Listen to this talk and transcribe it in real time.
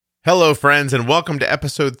Hello, friends, and welcome to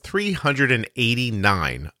episode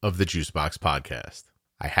 389 of the Juicebox Podcast.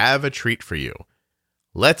 I have a treat for you.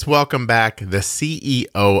 Let's welcome back the CEO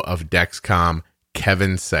of Dexcom,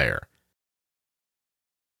 Kevin Sayer.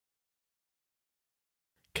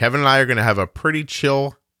 Kevin and I are going to have a pretty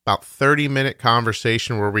chill, about 30-minute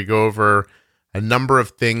conversation where we go over a number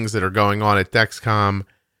of things that are going on at Dexcom.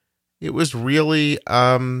 It was really, it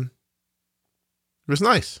was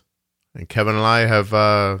nice. And Kevin and I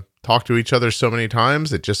have talked to each other so many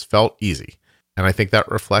times, it just felt easy. And I think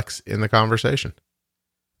that reflects in the conversation.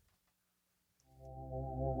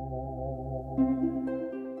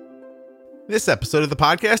 This episode of the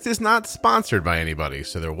podcast is not sponsored by anybody,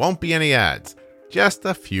 so there won't be any ads. Just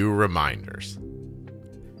a few reminders.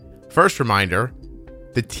 First reminder,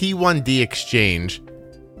 the T1D Exchange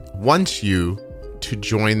wants you to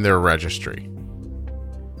join their registry.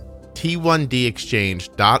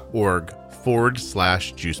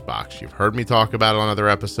 T1dexchange.org/juicebox. You've heard me talk about it on other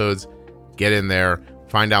episodes. Get in there,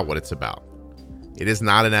 find out what it's about. It is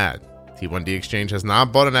not an ad. T1D Exchange has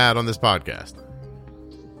not bought an ad on this podcast.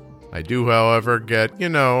 I do, however, get,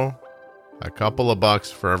 a couple of bucks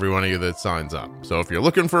for every one of you that signs up. So if you're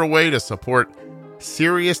looking for a way to support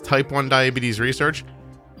serious type 1 diabetes research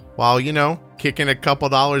while, kicking a couple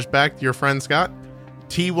dollars back to your friend Scott,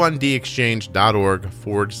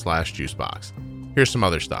 T1dexchange.org/juicebox. Here's some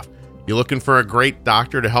other stuff. You looking for a great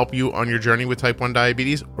doctor to help you on your journey with type 1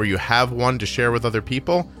 diabetes, or you have one to share with other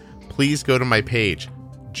people? Please go to my page,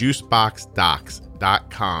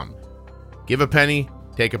 juiceboxdocs.com. Give a penny,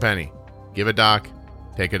 take a penny. Give a doc,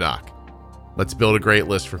 take a doc. Let's build a great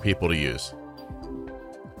list for people to use.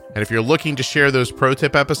 And if you're looking to share those pro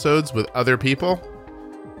tip episodes with other people,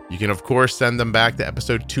 you can, of course, send them back to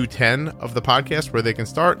episode 210 of the podcast where they can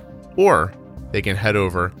start, or they can head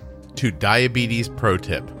over to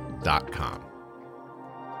diabetesprotip.com.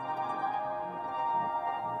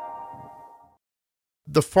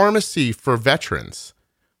 The pharmacy for veterans,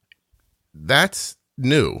 that's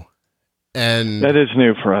new. And that is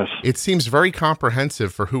new for us. It seems very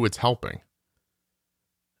comprehensive for who it's helping.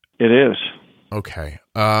 It is. Okay.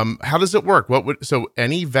 How does it work? So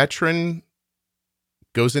any veteran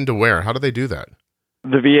goes into where? How do they do that?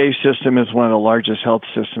 The VA system is one of the largest health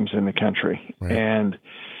systems in the country. Right. And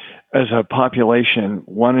as a population,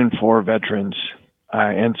 1 in 4 veterans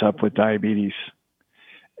ends up with diabetes.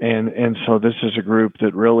 And so this is a group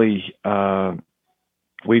that really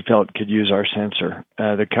we felt could use our sensor.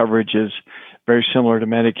 The coverage is very similar to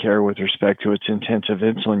Medicare with respect to its intensive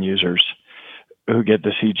insulin users who get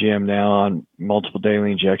the CGM now on multiple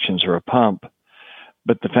daily injections or a pump.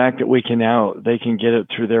 But the fact that they can get it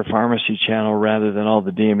through their pharmacy channel rather than all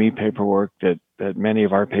the DME paperwork that many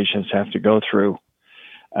of our patients have to go through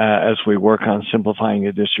as we work on simplifying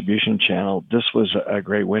the distribution channel, this was a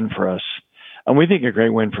great win for us. And we think a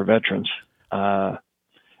great win for veterans.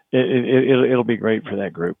 It'll be great for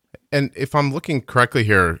that group. And if I'm looking correctly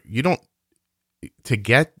here, to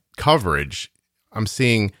get coverage, I'm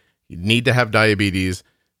seeing you need to have diabetes,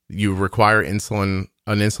 you require an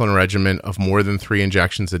insulin regimen of more than 3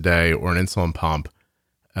 injections a day, or an insulin pump.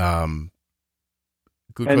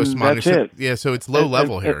 Glucose monitor. Yeah, so it's low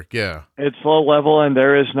level here. Yeah. It's low level and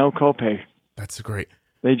there is no copay. That's great.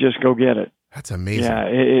 They just go get it. That's amazing. Yeah,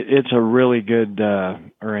 it's a really good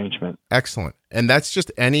arrangement. Excellent. And that's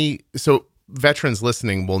just so veterans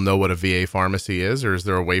listening will know what a VA pharmacy is, or is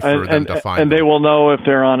there a way for them to find And they will know if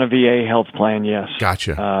they're on a VA health plan, yes.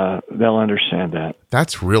 Gotcha. They'll understand that.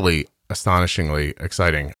 That's really astonishingly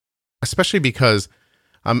exciting, especially because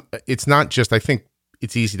it's not just, I think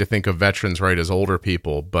it's easy to think of veterans, right, as older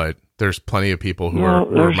people, but there's plenty of people who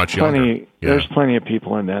are much younger. Yeah. There's plenty of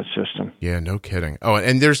people in that system. Yeah, no kidding. Oh,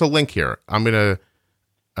 and there's a link here. I'm going to,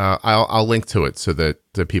 I'll link to it so that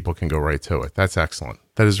the people can go right to it. That's excellent.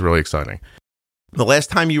 That is really exciting. The last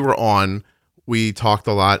time you were on, we talked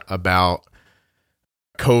a lot about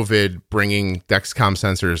COVID bringing Dexcom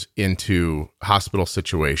sensors into hospital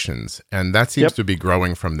situations, and that seems to be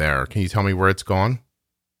growing from there. Can you tell me where it's gone?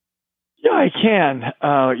 Yeah, I can.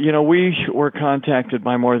 We were contacted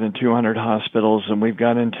by more than 200 hospitals, and we've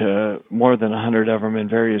got into more than 100 of them in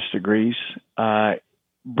various degrees.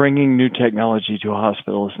 Bringing new technology to a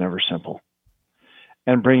hospital is never simple.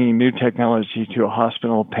 And bringing new technology to a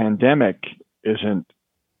hospital pandemic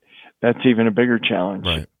that's even a bigger challenge.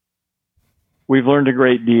 Right. We've learned a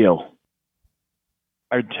great deal.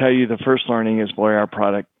 I'd tell you the first learning is, boy, our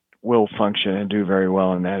product will function and do very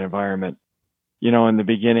well in that environment. In the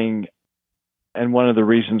beginning, and one of the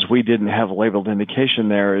reasons we didn't have a labeled indication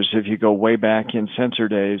there is if you go way back in sensor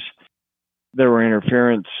days, there were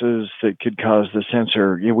interferences that could cause the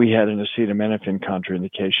sensor. We had an acetaminophen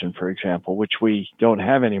contraindication, for example, which we don't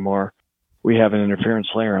have anymore. We have an interference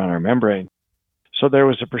layer on our membrane. So there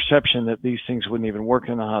was a perception that these things wouldn't even work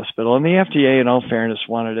in the hospital. And the FDA, in all fairness,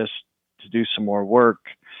 wanted us to do some more work.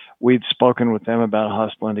 We'd spoken with them about a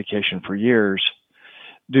hospital indication for years,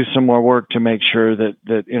 do some more work to make sure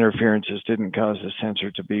that interferences didn't cause the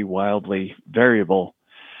sensor to be wildly variable.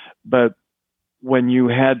 But when you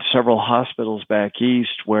had several hospitals back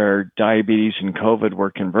east where diabetes and COVID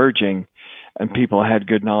were converging and people had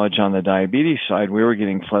good knowledge on the diabetes side, we were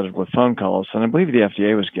getting flooded with phone calls. And I believe the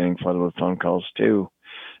FDA was getting flooded with phone calls too.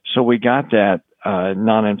 So we got that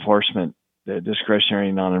non-enforcement, the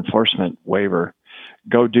discretionary non-enforcement waiver.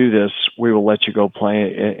 Go do this. We will let you go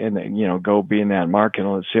play and go be in that market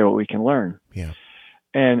and let's see what we can learn. Yeah.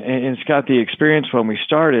 And Scott, the experience when we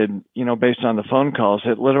started, based on the phone calls,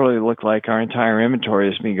 it literally looked like our entire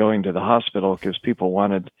inventory is me going to the hospital because people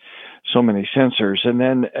wanted so many sensors. And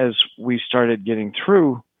then as we started getting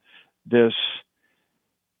through this,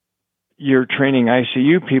 you're training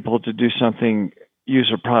ICU people to do something,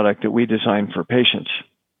 use a product that we designed for patients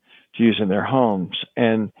to use in their homes.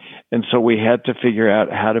 And so we had to figure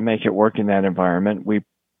out how to make it work in that environment. We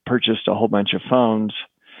purchased a whole bunch of phones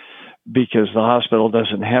because the hospital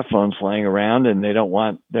doesn't have phones laying around and they don't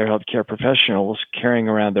want their healthcare professionals carrying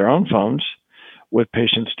around their own phones with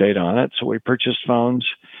patients' data on it. So we purchased phones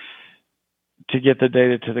to get the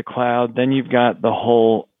data to the cloud. Then you've got the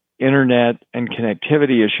whole internet and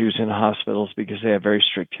connectivity issues in hospitals because they have very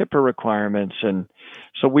strict HIPAA requirements. And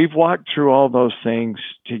so we've walked through all those things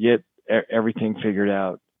to get everything figured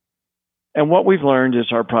out. And what we've learned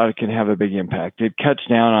is our product can have a big impact. It cuts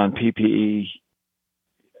down on PPE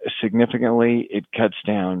significantly. It cuts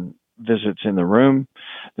down visits in the room.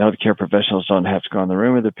 The healthcare professionals don't have to go in the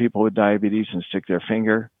room with the people with diabetes and stick their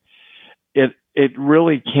finger. It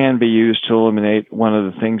really can be used to eliminate one of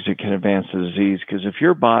the things that can advance the disease, because if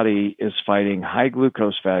your body is fighting high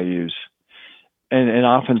glucose values, and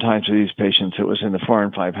oftentimes with these patients it was in the 400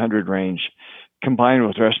 and 500 range, combined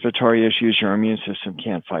with respiratory issues, your immune system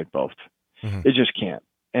can't fight both. Mm-hmm. It just can't.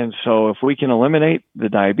 And so if we can eliminate the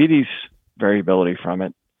diabetes variability from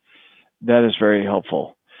it, that is very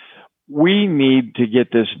helpful. We need to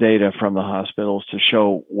get this data from the hospitals to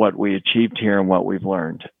show what we achieved here and what we've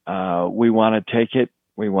learned. We want to take it.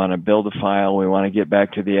 We want to build a file. We want to get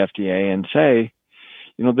back to the FDA and say,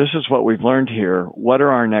 this is what we've learned here. What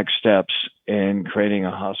are our next steps in creating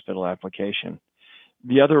a hospital application?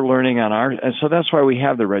 The other learning and so that's why we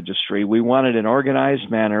have the registry. We wanted an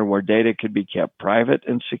organized manner where data could be kept private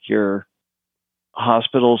and secure.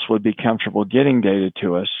 Hospitals would be comfortable getting data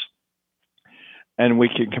to us. And we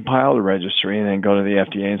could compile the registry and then go to the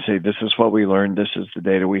FDA and say, this is what we learned. This is the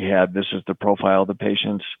data we had. This is the profile of the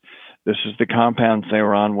patients. This is the compounds they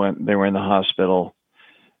were on when they were in the hospital.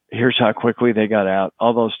 Here's how quickly they got out,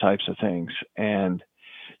 all those types of things. And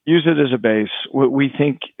use it as a base. We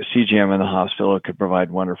think CGM in the hospital could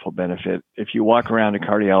provide wonderful benefit. If you walk around a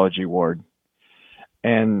cardiology ward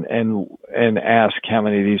and ask how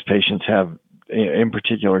many of these patients have, in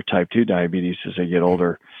particular, type 2 diabetes as they get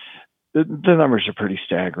older, the numbers are pretty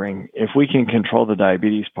staggering. If we can control the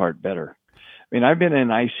diabetes part better. I mean, I've been in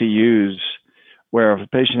ICUs where if a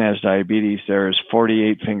patient has diabetes, there's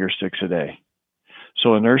 48 finger sticks a day.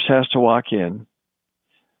 So a nurse has to walk in,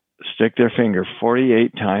 stick their finger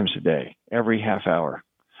 48 times a day, every half hour,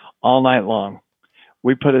 all night long.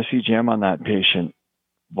 We put a CGM on that patient.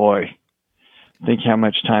 Boy, think how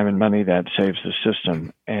much time and money that saves the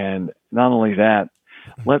system. And not only that,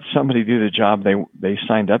 let somebody do the job they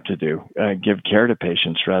signed up to do, give care to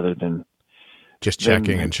patients rather than just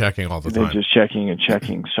checking and checking all the time. Just checking and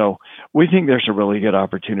checking. So we think there's a really good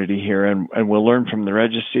opportunity here, and we'll learn from the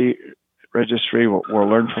registry. We'll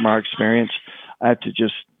learn from our experience. I have to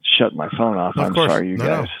just shut my phone off. I'm sorry, you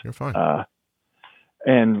guys. No, you're fine.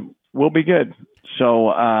 And we'll be good.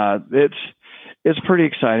 So it's pretty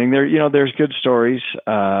exciting. There's good stories.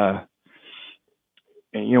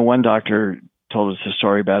 One doctor told us a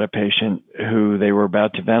story about a patient who they were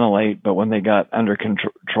about to ventilate, but when they got under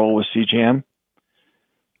control with CGM,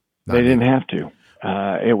 they didn't have to.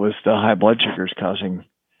 It was the high blood sugars causing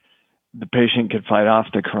the patient could fight off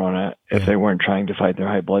the corona if they weren't trying to fight their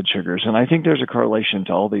high blood sugars. And I think there's a correlation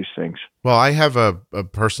to all these things. Well, I have a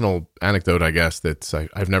personal anecdote, I guess, that's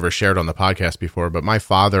I've never shared on the podcast before, but my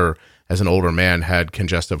father, as an older man, had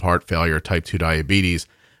congestive heart failure, type 2 diabetes,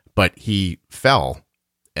 but he fell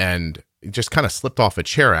and just kind of slipped off a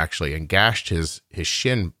chair, actually, and gashed his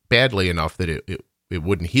shin badly enough that it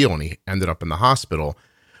wouldn't heal, and he ended up in the hospital,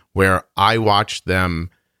 where I watched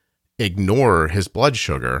them ignore his blood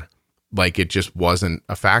sugar like it just wasn't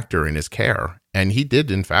a factor in his care. And he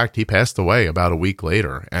did, in fact, he passed away about a week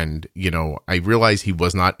later. And, I realized he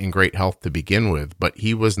was not in great health to begin with, but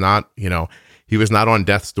he was not, he was not on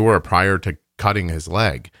death's door prior to cutting his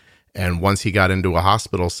leg. And once he got into a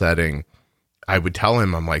hospital setting, I would tell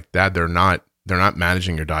him, I'm like, Dad, they're not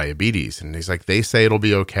managing your diabetes. And he's like, they say it'll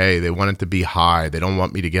be okay. They want it to be high. They don't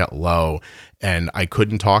want me to get low. And I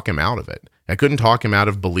couldn't talk him out of it. I couldn't talk him out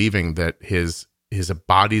of believing that his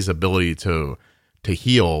body's ability to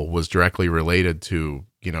heal was directly related to,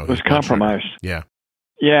 was compromised. Yeah.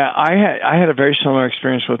 Yeah. I had a very similar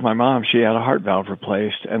experience with my mom. She had a heart valve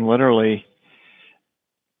replaced, and literally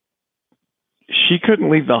she couldn't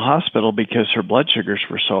leave the hospital because her blood sugars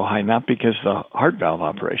were so high, not because the heart valve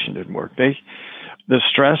operation didn't work. The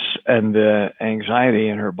stress and the anxiety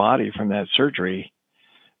in her body from that surgery,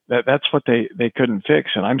 that's what they couldn't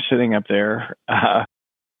fix. And I'm sitting up there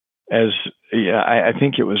I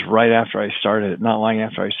think it was right after I started, not long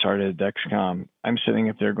after I started at Dexcom. I'm sitting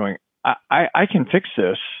up there going, I can fix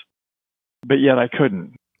this, but yet I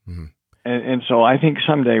couldn't. Mm-hmm. And so I think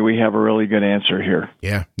someday we have a really good answer here.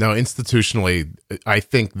 Yeah. No, institutionally, I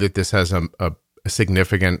think that this has a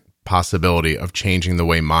significant possibility of changing the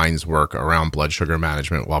way minds work around blood sugar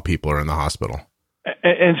management while people are in the hospital.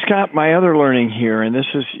 And Scott, my other learning here, and this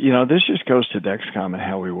is, this just goes to Dexcom and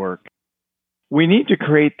how we work. We need to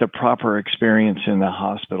create the proper experience in the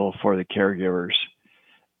hospital for the caregivers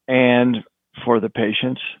and for the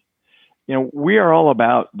patients. We are all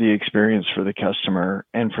about the experience for the customer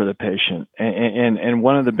and for the patient. And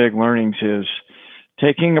one of the big learnings is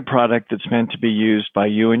taking a product that's meant to be used by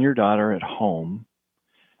you and your daughter at home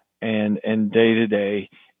and day to day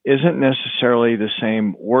isn't necessarily the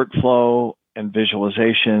same workflow and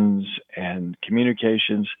visualizations and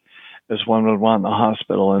communications as one would want in the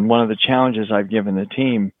hospital. And one of the challenges I've given the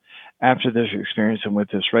team after this experience and with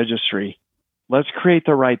this registry, let's create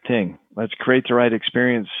the right thing. Let's create the right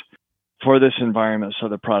experience for this environment so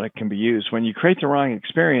the product can be used. When you create the wrong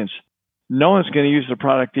experience, no one's going to use the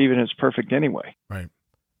product even if it's perfect anyway. Right.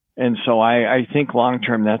 And so I think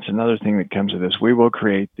long-term, that's another thing that comes with this. We will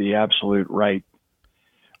create the absolute right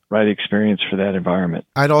experience for that environment.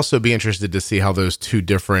 I'd also be interested to see how those two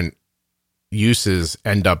different uses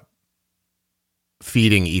end up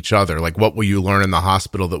feeding each other. Like, what will you learn in the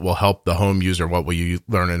hospital that will help the home user? What will you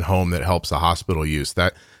learn in home that helps the hospital use?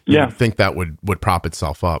 That you would think that would prop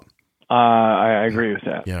itself up. I agree with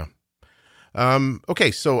that. Yeah.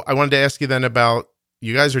 Okay. So I wanted to ask you then about,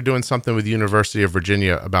 you guys are doing something with the University of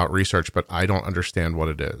Virginia about research, but I don't understand what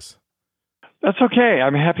it is. That's okay.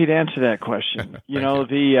 I'm happy to answer that question.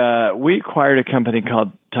 We acquired a company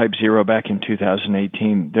called TypeZero back in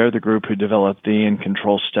 2018. They're the group who developed the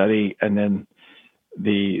in-control study and then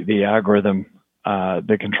the algorithm,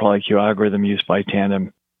 the Control-IQ algorithm used by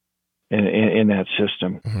Tandem in that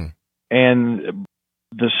system. Mm-hmm. And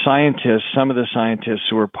some of the scientists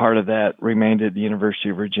who were part of that remained at the University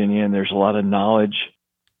of Virginia, and there's a lot of knowledge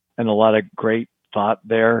and a lot of great thought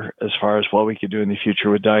there as far as what we could do in the future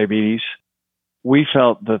with diabetes. We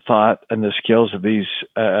felt the thought and the skills of these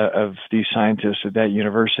scientists at that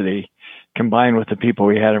university, combined with the people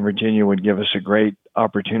we had in Virginia, would give us a great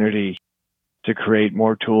opportunity to create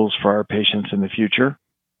more tools for our patients in the future.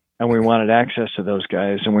 And we wanted access to those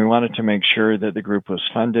guys, and we wanted to make sure that the group was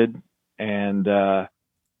funded and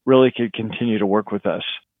really could continue to work with us.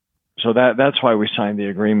 So that's why we signed the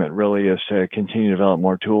agreement, really, is to continue to develop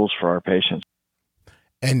more tools for our patients.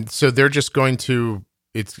 And so they're just going to,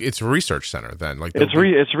 it's a research center then? It's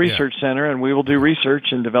a research center, and we will do research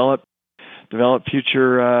and develop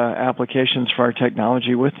future applications for our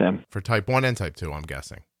technology with them. For type 1 and type 2, I'm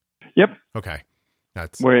guessing. Yep. Okay.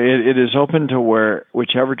 That's where it is open to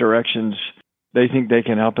whichever directions they think they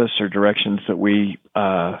can help us or directions that we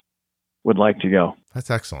would like to go. That's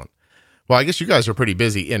excellent. Well, I guess you guys are pretty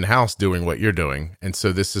busy in-house doing what you're doing. And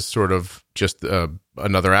so this is sort of just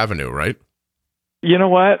another avenue, right? You know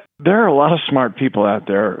what? There are a lot of smart people out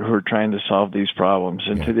there who are trying to solve these problems.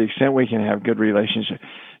 And to the extent we can have good relationships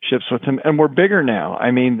with them, and we're bigger now.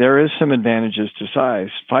 I mean, there is some advantages to size.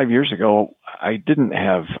 5 years ago, I didn't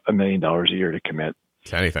have $1 million a year to commit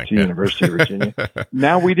to anything to the University of Virginia.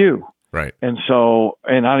 Now we do. Right. And so,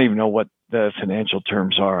 and I don't even know what the financial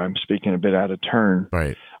terms are. I'm speaking a bit out of turn.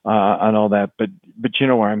 Right. On all that, but you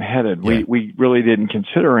know where I'm headed. Yeah. We really didn't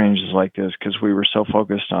consider ranges like this because we were so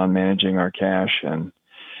focused on managing our cash and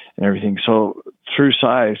everything. So through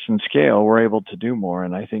size and scale, we're able to do more,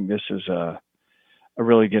 and I think this is a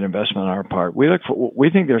really good investment on our part. We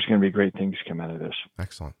think there's going to be great things come out of this.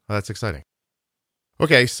 Excellent. Well, that's exciting.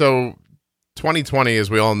 Okay, so 2020,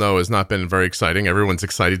 as we all know, has not been very exciting. Everyone's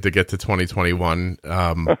excited to get to 2021.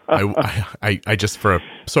 I just, for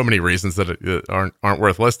so many reasons that aren't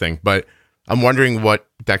worth listing, but I'm wondering what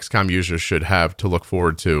Dexcom users should have to look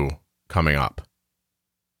forward to coming up.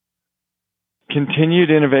 Continued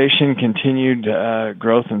innovation, continued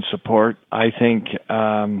growth and support. I think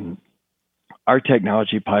our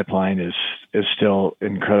technology pipeline is still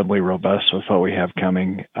incredibly robust with what we have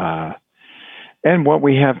coming and what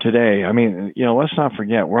we have today. I mean, let's not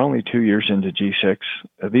forget, we're only 2 years into G6.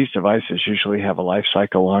 These devices usually have a life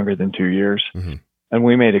cycle longer than 2 years. Mm-hmm. And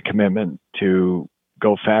we made a commitment to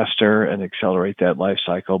go faster and accelerate that life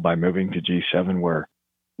cycle by moving to G7, where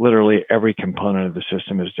literally every component of the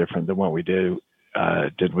system is different than what we did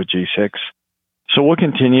with G6. So we'll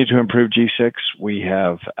continue to improve G6. We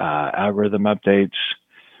have algorithm updates.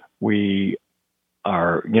 We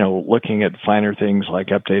are, looking at finer things like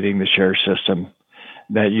updating the share system,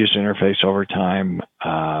 that user interface over time.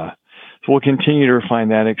 So we'll continue to refine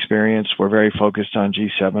that experience. We're very focused on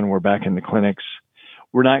G7. We're back in the clinics.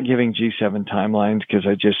 We're not giving G7 timelines because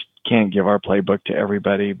I just can't give our playbook to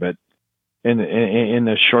everybody. But in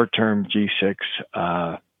the short term,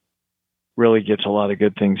 G6 really gets a lot of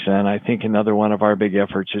good things done. I think another one of our big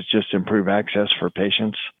efforts is just improve access for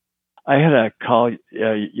patients. I had a call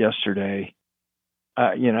yesterday,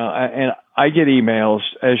 and I get emails,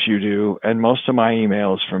 as you do, and most of my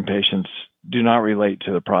emails from patients do not relate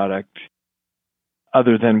to the product.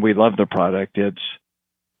 Other than we love the product, it's,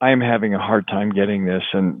 I'm having a hard time getting this.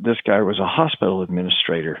 And this guy was a hospital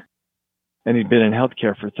administrator, and he'd been in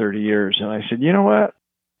healthcare for 30 years. And I said, you know what?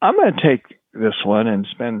 I'm going to take this one and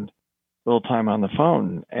spend a little time on the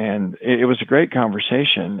phone. And it was a great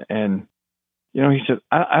conversation. And, he said,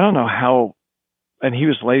 I don't know how, and he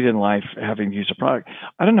was late in life having to use a product.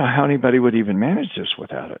 I don't know how anybody would even manage this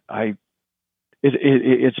without it.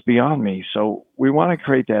 It's beyond me. So we want to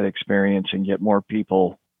create that experience and get more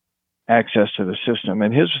people access to the system.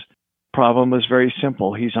 And his problem was very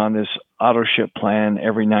simple. He's on this auto ship plan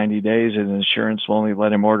every 90 days, and insurance will only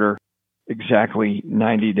let him order exactly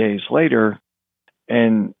 90 days later.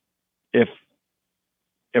 And if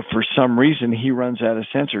for some reason he runs out of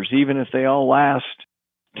sensors, even if they all last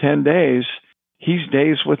 10 days, he's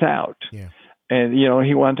days without. Yeah. And,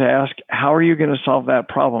 he wanted to ask, how are you going to solve that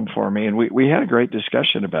problem for me? And we had a great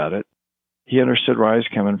discussion about it. He understood where I was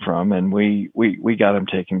coming from, and we got him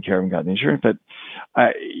taken care of and got the insurance. But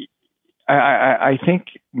I think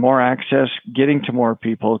more access, getting to more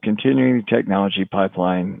people, continuing the technology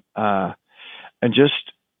pipeline, and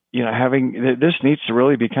just, having, this needs to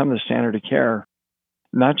really become the standard of care,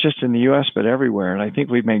 not just in the U.S., but everywhere. And I think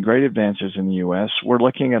we've made great advances in the U.S. We're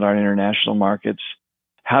looking at our international markets.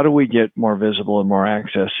 How do we get more visible and more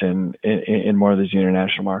access in more of these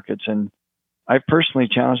international markets? And I personally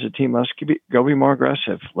challenged the team, let's go be more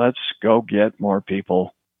aggressive. Let's go get more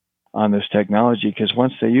people on this technology, because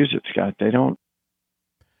once they use it, Scott,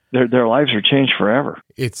 their lives are changed forever.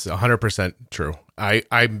 It's 100% true.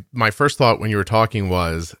 My first thought when you were talking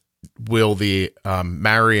was, will the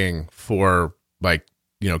marrying for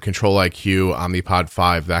Control-IQ, Omnipod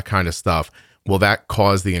 5, that kind of stuff, will that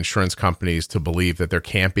cause the insurance companies to believe that there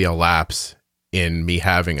can't be a lapse in me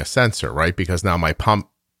having a sensor, right? Because now my pump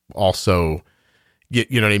also,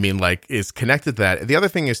 you know what I mean, is connected to that. The other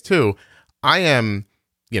thing is too, I am,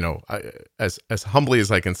 as humbly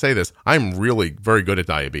as I can say this, I'm really very good at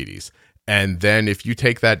diabetes. And then if you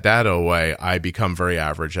take that data away, I become very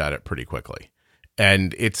average at it pretty quickly.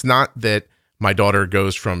 And it's not that my daughter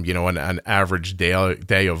goes from, an average day of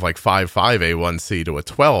 5.5 A1C to a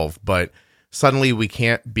 12, but suddenly we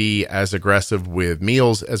can't be as aggressive with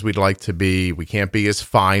meals as we'd like to be. We can't be as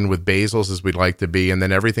fine with basals as we'd like to be. And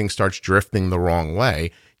then everything starts drifting the wrong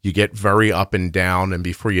way. You get very up and down. And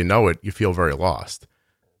before you know it, you feel very lost.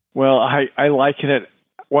 Well, I liken it.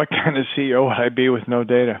 What kind of CEO would I be with no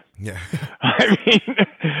data? Yeah. I mean,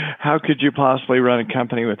 how could you possibly run a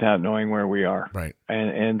company without knowing where we are? Right.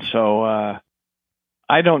 And so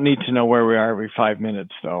I don't need to know where we are every 5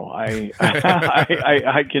 minutes, though.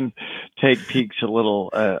 I can take peeks a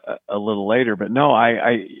little later, but no,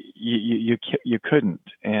 you couldn't.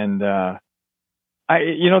 And the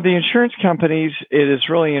insurance companies, it is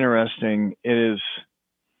really interesting. It is,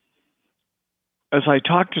 as I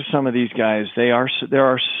talk to some of these guys, there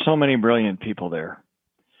are so many brilliant people there.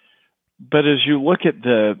 But as you look at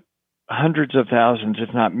the hundreds of thousands,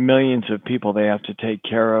 if not millions of people they have to take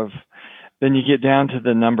care of, then you get down to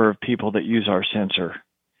the number of people that use our sensor.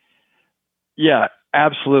 Yeah,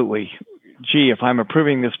 absolutely. Gee, if I'm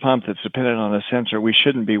approving this pump that's dependent on a sensor, we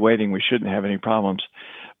shouldn't be waiting. We shouldn't have any problems.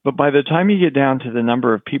 But by the time you get down to the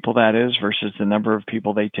number of people that is versus the number of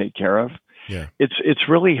people they take care of, Yeah. It's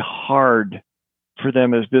really hard for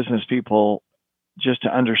them as business people just to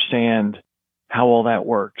understand how all that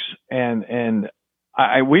works. And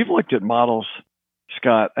we've looked at models,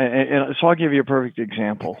 Scott, and so I'll give you a perfect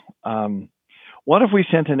example. What if we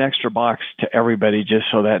sent an extra box to everybody just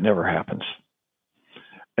so that never happens?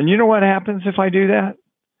 And you know what happens if I do that?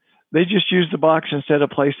 They just use the box instead of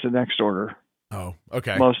place the next order. Oh,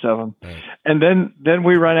 okay. Most of them. Right. And then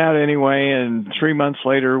we run out anyway. And 3 months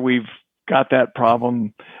later, we've got that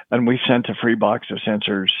problem and we sent a free box of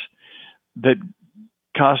sensors that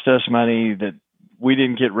cost us money that we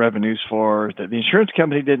didn't get revenues for, that the insurance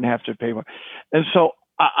company didn't have to pay for. And so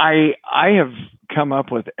I have come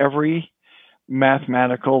up with every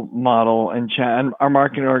mathematical model, and our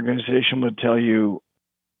marketing organization would tell you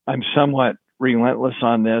I'm somewhat relentless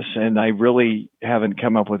on this, and I really haven't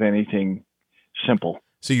come up with anything simple.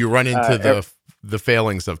 So you run into the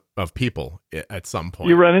failings of people at some point.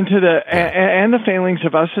 You run into and the failings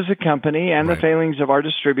of us as a company, and Right. the failings of our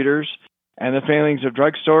distributors, and the failings of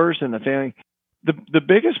drugstores, and the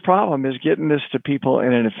biggest problem is getting this to people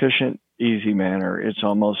in an efficient, easy manner. It's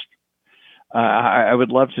almost, I would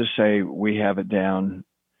love to say we have it down,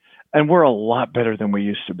 and we're a lot better than we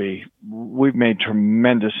used to be. We've made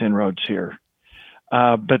tremendous inroads here.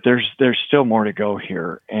 But there's still more to go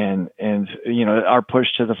here. And, you know, our push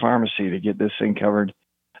to the pharmacy to get this thing covered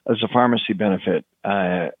as a pharmacy benefit,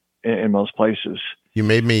 in most places. You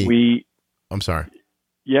made me, I'm sorry.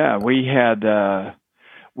 Yeah, we now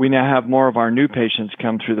have more of our new patients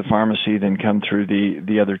come through the pharmacy than come through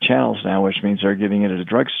the other channels now, which means they're getting it at a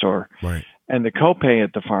drugstore. Right. And the copay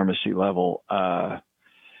at the pharmacy level,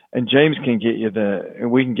 and James can get you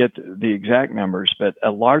we can get the exact numbers, but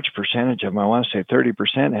a large percentage of them, I want to say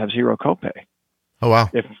 30%, have zero copay. Oh, wow.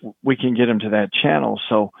 If we can get them to that channel.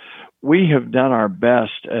 So we have done our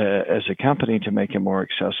best as a company to make it more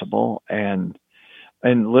accessible, and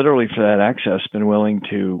literally for that access, been willing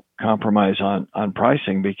to compromise on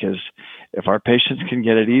pricing, because if our patients can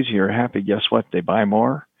get it easy or happy, guess what? They buy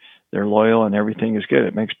more, they're loyal, and everything is good.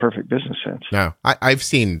 It makes perfect business sense. No, I've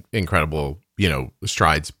seen incredible,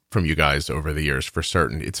 strides from you guys over the years, for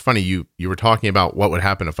certain. It's funny, you were talking about what would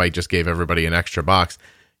happen if I just gave everybody an extra box.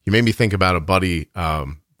 You made me think about a buddy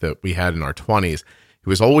that we had in our 20s. He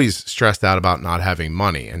was always stressed out about not having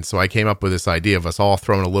money. And so I came up with this idea of us all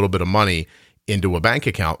throwing a little bit of money into a bank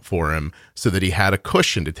account for him so that he had a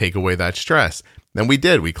cushion to take away that stress. And we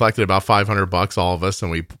did. We collected about $500, all of us,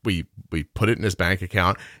 and we put it in his bank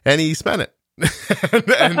account, and he spent it.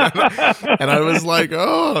 and I was like,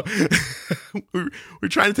 oh, we're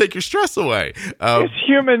trying to take your stress away. It's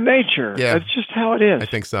human nature. Yeah. That's just how it is. I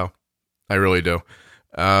think so. I really do.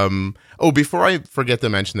 Before I forget to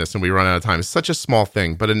mention this and we run out of time, it's such a small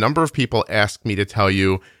thing, but a number of people ask me to tell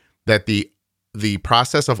you that the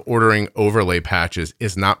process of ordering overlay patches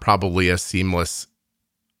is not probably as seamless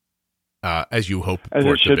as you hope as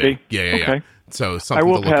for it should be. Yeah. Okay. So something I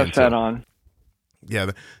will to look pass into. that on.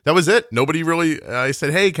 Yeah, that was it. Nobody really, I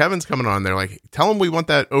said, hey, Kevin's coming on. They're like, tell him we want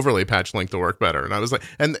that overlay patch link to work better. And I was like,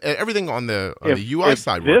 and everything on the UI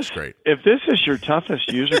side works great. If this is your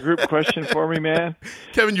toughest user group question for me, man,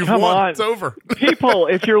 Kevin, you've come won. on. It's over. People,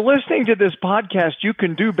 if you're listening to this podcast, you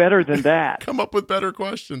can do better than that. Come up with better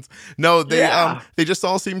questions. No, they just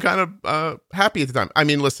all seem kind of happy at the time. I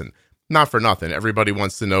mean, listen, not for nothing. Everybody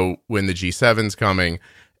wants to know when the G7's coming.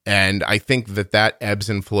 And I think that ebbs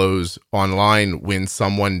and flows online when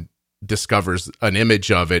someone discovers an image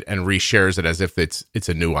of it and reshares it as if it's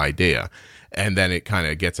a new idea. And then it kind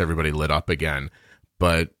of gets everybody lit up again.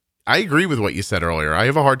 But I agree with what you said earlier. I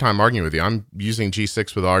have a hard time arguing with you. I'm using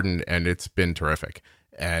G6 with Arden, and it's been terrific.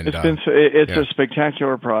 And it's a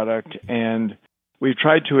spectacular product, and we've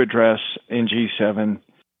tried to address in G7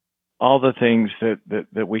 all the things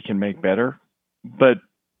that we can make better. But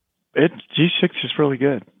G6 is really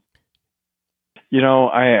good.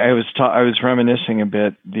 I was reminiscing a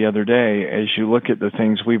bit the other day as you look at the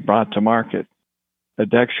things we've brought to market at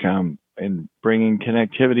Dexcom and bringing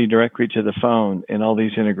connectivity directly to the phone and all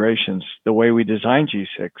these integrations, the way we designed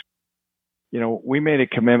G6. We made a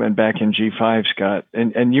commitment back in G5, Scott,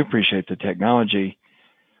 and you appreciate the technology.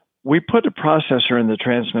 We put a processor in the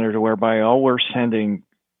transmitter to whereby all we're sending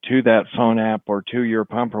to that phone app or to your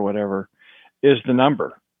pump or whatever is the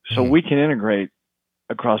number. So we can integrate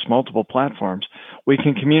across multiple platforms. We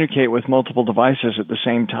can communicate with multiple devices at the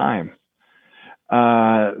same time.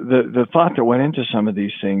 The thought that went into some of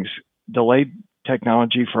these things delayed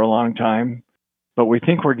technology for a long time, but we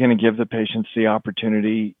think we're going to give the patients the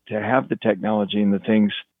opportunity to have the technology and the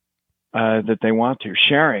things that they want to.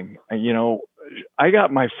 Sharing, I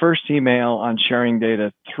got my first email on sharing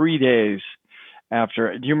data 3 days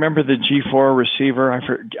after. Do you remember the G4 receiver?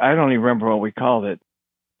 I don't even remember what we called it,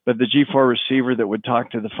 but the G4 receiver that would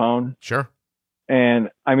talk to the phone. Sure. And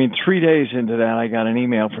I mean, 3 days into that, I got an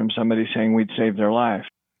email from somebody saying we'd saved their life.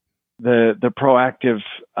 The proactive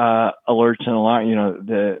alerts and alarm,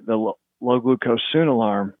 the low glucose soon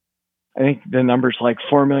alarm. I think the number's like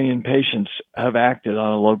 4 million patients have acted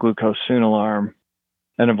on a low glucose soon alarm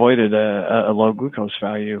and avoided a low glucose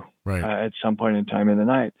value at some point in time in the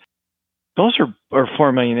night. Those are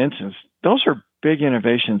 4 million incidents. Those are big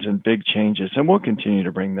innovations and big changes, and we'll continue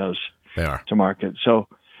to bring those to market. So,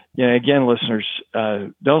 again, listeners,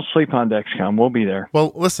 don't sleep on Dexcom. We'll be there.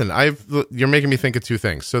 Well, listen, you're making me think of two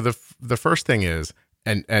things. So the first thing is,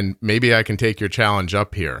 and maybe I can take your challenge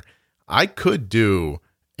up here. I could do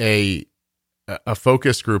a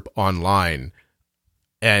focus group online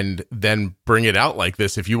and then bring it out like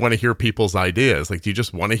this if you want to hear people's ideas. Like, do you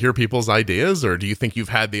just want to hear people's ideas, or do you think you've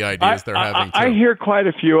had the ideas they're having too? I hear quite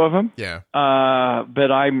a few of them. Yeah.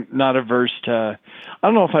 But I'm not averse to, I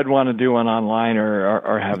don't know if I'd want to do one online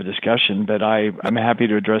or have a discussion, but I'm happy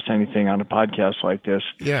to address anything on a podcast like this.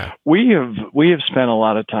 Yeah. We have spent a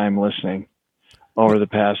lot of time listening over the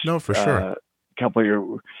past couple of years.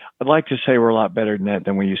 I'd like to say we're a lot better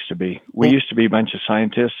than we used to be. We used to be a bunch of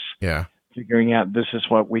scientists. Yeah. Figuring out this is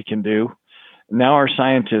what we can do. Now our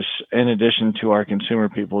scientists, in addition to our consumer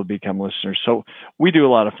people, have become listeners. So we do a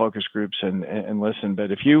lot of focus groups and listen.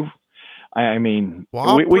 But if you,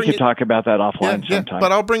 we could talk about that offline sometime.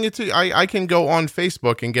 But I'll bring it to you. I can go on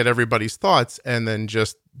Facebook and get everybody's thoughts and then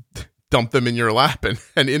just dump them in your lap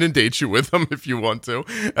and inundate you with them if you want to.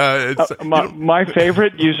 My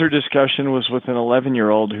favorite user discussion was with an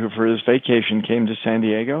 11-year-old who, for his vacation, came to San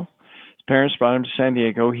Diego. Parents brought him to San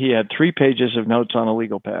Diego. He had 3 pages of notes on a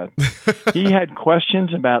legal pad. He had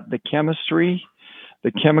questions about the chemistry,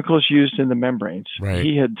 the chemicals used in the membranes. Right.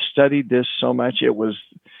 He had studied this so much. It was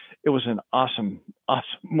an awesome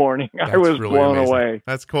morning. That's I was really blown amazing. away.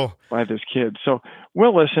 That's cool. By this kid. So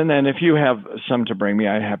we'll listen. And if you have some to bring me,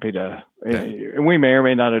 I'm happy to. And we may or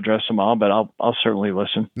may not address them all, but I'll certainly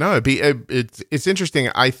listen. No, it's interesting.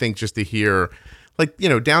 I think just to hear,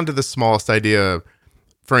 down to the smallest idea.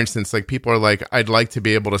 For instance, people are like, I'd like to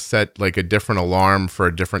be able to set a different alarm for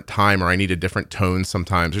a different time, or I need a different tone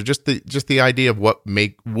sometimes, or just the idea of what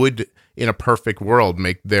would in a perfect world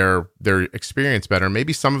make their experience better.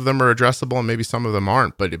 Maybe some of them are addressable and maybe some of them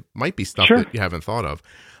aren't, but it might be stuff that you haven't thought of.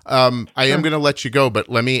 I am going to let you go, but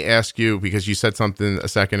let me ask you, because you said something a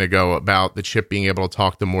second ago about the chip being able to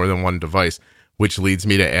talk to more than one device, which leads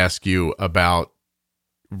me to ask you about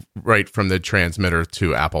right from the transmitter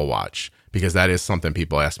to Apple Watch, because that is something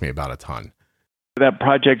people ask me about a ton. That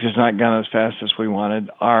project has not gone as fast as we wanted.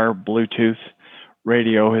 Our Bluetooth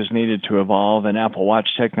radio has needed to evolve, and Apple Watch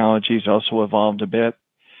technology has also evolved a bit.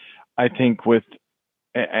 I think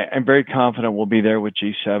I'm very confident we'll be there with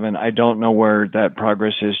G7. I don't know where that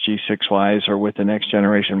progress is G6-wise or with the next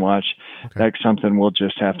generation watch. Okay. That's something we'll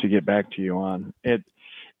just have to get back to you on.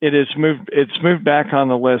 It's moved back on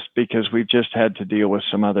the list because we've just had to deal with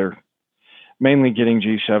some other, mainly getting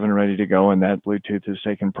G7 ready to go, and that Bluetooth has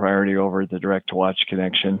taken priority over the direct-to-watch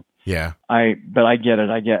connection. Yeah. But I get it.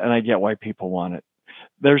 I get why people want it.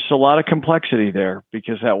 There's a lot of complexity there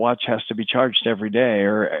because that watch has to be charged every day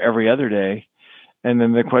or every other day. And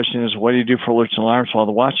then the question is, what do you do for alerts and alarms while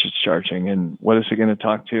the watch is charging? And what is it going to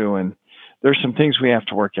talk to? And there's some things we have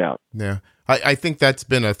to work out. Yeah. I think that's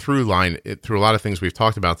been a through line through a lot of things we've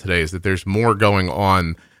talked about today, is that there's more going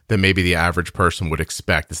on than maybe the average person would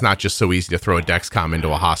expect. It's not just so easy to throw a Dexcom into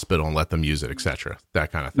a hospital and let them use it, et cetera,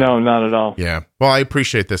 that kind of thing. No, not at all. Yeah. Well, I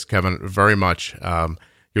appreciate this, Kevin, very much.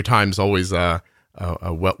 Your time's always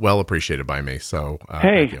well appreciated by me. So,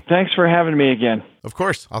 hey, thanks for having me again. Of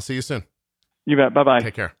course. I'll see you soon. You bet. Bye-bye.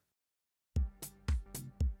 Take care.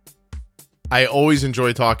 I always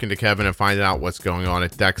enjoy talking to Kevin and finding out what's going on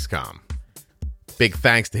at Dexcom. Big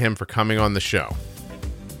thanks to him for coming on the show.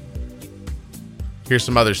 Here's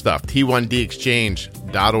some other stuff.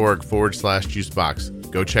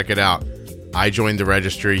 T1dexchange.org/juicebox. Go check it out. I joined the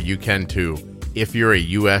registry. You can too. If you're a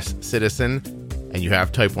U.S. citizen and you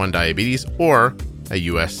have type 1 diabetes, or a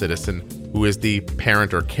U.S. citizen who is the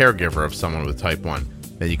parent or caregiver of someone with type 1,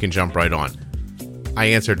 then you can jump right on. I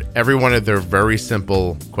answered every one of their very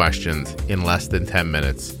simple questions in less than 10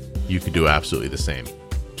 minutes. You could do absolutely the same.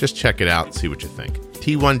 Just check it out and see what you think.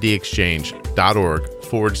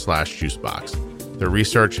 T1dexchange.org/juicebox. Their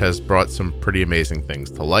research has brought some pretty amazing things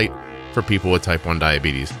to light for people with type 1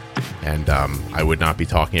 diabetes, and I would not be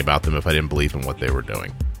talking about them if I didn't believe in what they were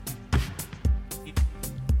doing.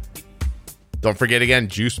 Don't forget again,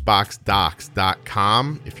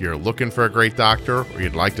 juiceboxdocs.com if you're looking for a great doctor or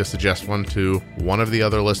you'd like to suggest one to one of the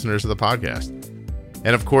other listeners of the podcast.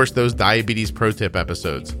 And of course, those Diabetes Pro Tip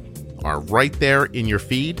episodes are right there in your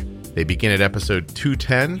feed. They begin at episode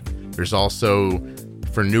 210. There's also,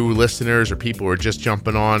 for new listeners or people who are just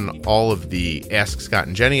jumping on, all of the Ask Scott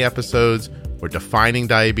and Jenny episodes or Defining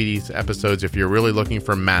Diabetes episodes. If you're really looking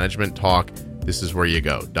for management talk, this is where you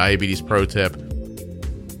go. Diabetes Pro Tip,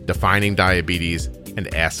 Defining Diabetes,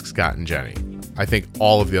 and Ask Scott and Jenny. I think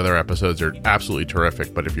all of the other episodes are absolutely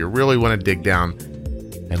terrific, but if you really want to dig down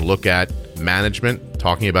and look at management,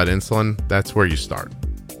 talking about insulin, that's where you start.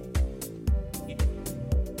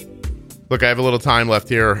 Look, I have a little time left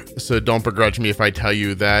here, so don't begrudge me if I tell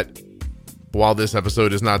you that while this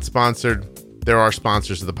episode is not sponsored, there are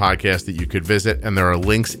sponsors of the podcast that you could visit, and there are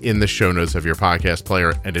links in the show notes of your podcast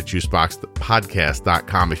player and at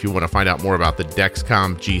juiceboxpodcast.com if you want to find out more about the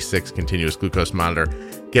Dexcom G6 continuous glucose monitor.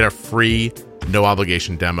 Get a free,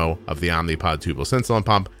 no-obligation demo of the Omnipod tubeless insulin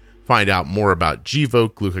pump. Find out more about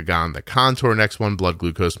Gvoke Glucagon, the Contour X1 blood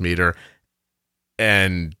glucose meter,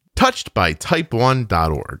 and touched by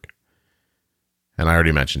type1.org. And I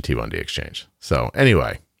already mentioned T1D Exchange. So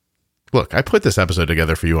anyway, look, I put this episode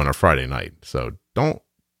together for you on a Friday night, so don't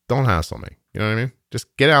hassle me. You know what I mean?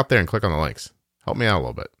 Just get out there and click on the links. Help me out a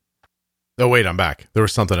little bit. Oh, wait, I'm back. There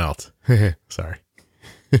was something else. Sorry.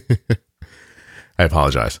 I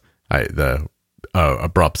apologize. The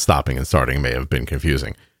abrupt stopping and starting may have been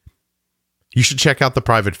confusing. You should check out the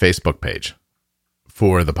private Facebook page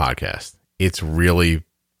for the podcast. It's really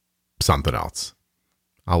something else.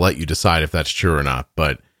 I'll let you decide if that's true or not,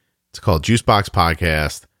 but it's called Juicebox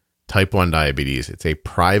Podcast, Type 1 Diabetes. It's a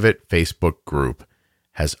private Facebook group,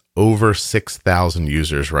 has over 6,000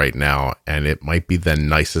 users right now, and it might be the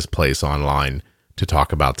nicest place online to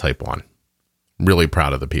talk about Type 1. Really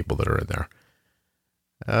proud of the people that are in there.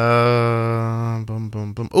 Oh,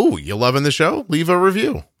 you loving the show? Leave a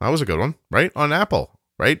review. That was a good one, right? On Apple,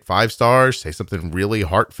 right? 5 stars, say something really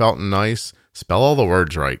heartfelt and nice. Spell all the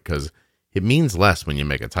words right, because it means less when you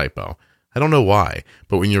make a typo. I don't know why,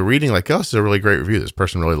 but when you're reading like, oh, this is a really great review, this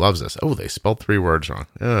person really loves this. Oh, they spelled 3 words wrong.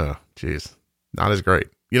 Oh, geez. Not as great.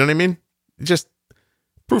 You know what I mean? Just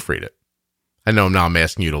proofread it. I know now I'm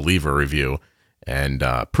asking you to leave a review and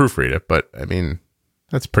proofread it, but I mean,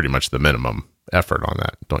 that's pretty much the minimum effort on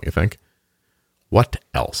that, don't you think? What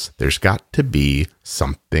else? There's got to be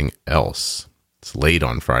something else. It's late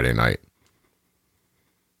on Friday night.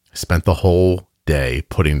 I spent the whole day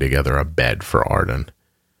putting together a bed for Arden.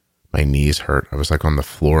 My knees hurt. I was like on the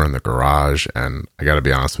floor in the garage, and I got to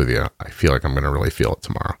be honest with you, I feel like I'm going to really feel it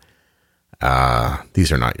tomorrow.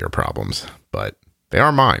 These are not your problems, but they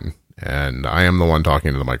are mine, and I am the one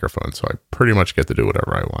talking to the microphone, so I pretty much get to do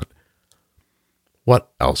whatever I want.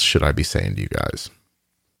 What else should I be saying to you guys?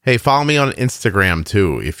 Hey, follow me on Instagram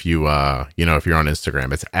too. If you, if you're on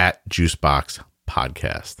Instagram, it's at Juicebox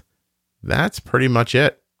Podcast. That's pretty much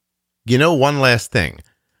it. One last thing.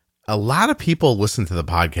 A lot of people listen to the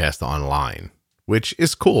podcast online, which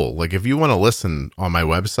is cool. Like if you want to listen on my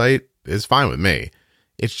website, it's fine with me.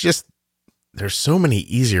 It's just, there's so many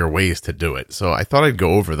easier ways to do it. So I thought I'd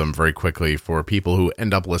go over them very quickly for people who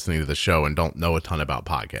end up listening to the show and don't know a ton about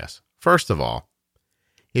podcasts. First of all,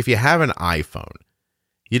 if you have an iPhone,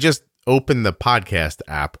 you just open the podcast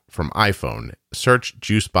app from iPhone, search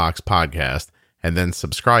Juicebox Podcast, and then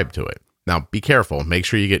subscribe to it. Now, be careful. Make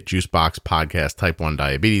sure you get Juicebox Podcast Type 1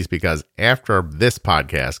 Diabetes, because after this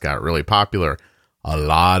podcast got really popular, a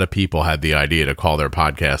lot of people had the idea to call their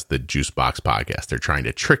podcast the Juicebox Podcast. They're trying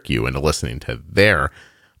to trick you into listening to their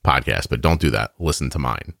podcast, but don't do that. Listen to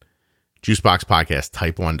mine. Juicebox Podcast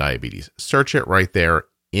Type 1 Diabetes. Search it right there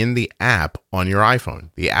in the app on your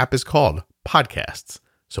iPhone. The app is called Podcasts,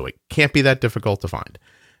 so it can't be that difficult to find.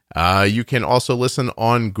 You can also listen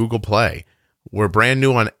on Google Play. We're brand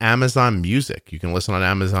new on Amazon Music. You can listen on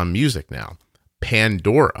Amazon Music now.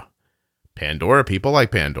 Pandora, people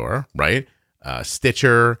like Pandora, right?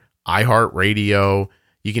 Stitcher, iHeartRadio.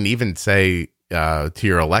 You can even say to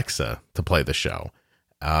your Alexa to play the show.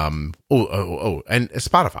 And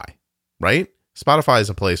Spotify, right? Spotify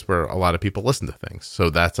is a place where a lot of people listen to things.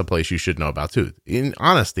 So that's a place you should know about too. In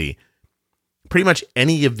honesty, pretty much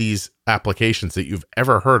any of these applications that you've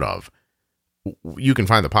ever heard of, you can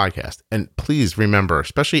find the podcast. And please remember,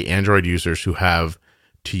 especially Android users who have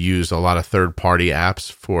to use a lot of third-party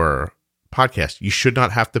apps for podcasts, you should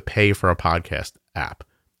not have to pay for a podcast app.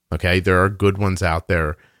 Okay? There are good ones out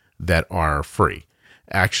there that are free.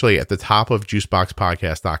 Actually, at the top of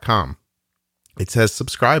juiceboxpodcast.com, it says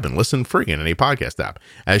subscribe and listen free in any podcast app.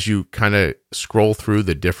 As you kind of scroll through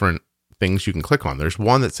the different things you can click on. There's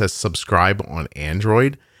one that says subscribe on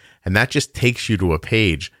Android, and that just takes you to a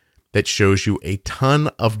page that shows you a ton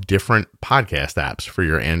of different podcast apps for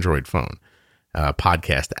your Android phone.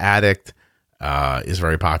 Podcast Addict is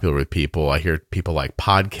very popular with people. I hear people like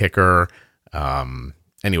Podkicker.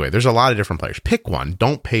 Anyway, there's a lot of different players. Pick one.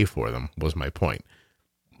 Don't pay for them, was my point.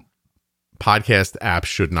 Podcast apps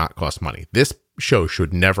should not cost money. This show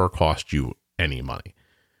should never cost you any money.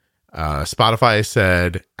 Spotify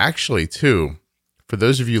said, actually, too, for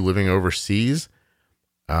those of you living overseas,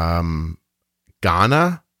 Ghana,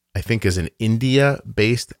 I think, is an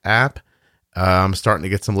India-based app. I'm starting to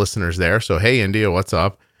get some listeners there. So, hey, India, what's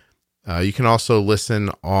up? You can also listen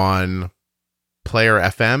on Player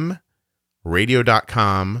FM,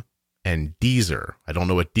 Radio.com, and Deezer. I don't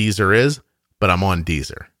know what Deezer is, but I'm on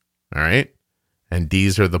Deezer. All right? And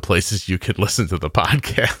these are the places you could listen to the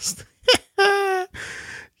podcast.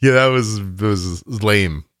 Yeah, that was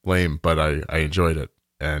lame, but I enjoyed it.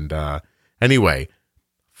 And anyway,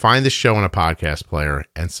 find the show on a podcast player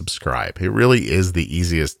and subscribe. It really is the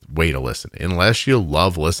easiest way to listen, unless you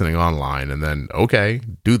love listening online. And then, okay,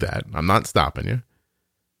 do that. I'm not stopping you.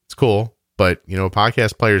 It's cool. But,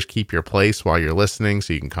 podcast players keep your place while you're listening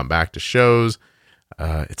so you can come back to shows.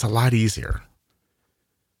 It's a lot easier.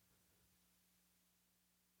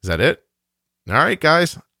 Is that it? All right,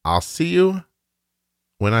 guys. I'll see you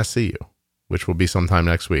when I see you, which will be sometime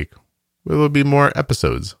next week. There will be more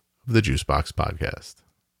episodes of the Juicebox Podcast.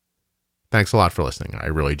 Thanks a lot for listening. I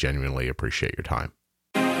really genuinely appreciate your time.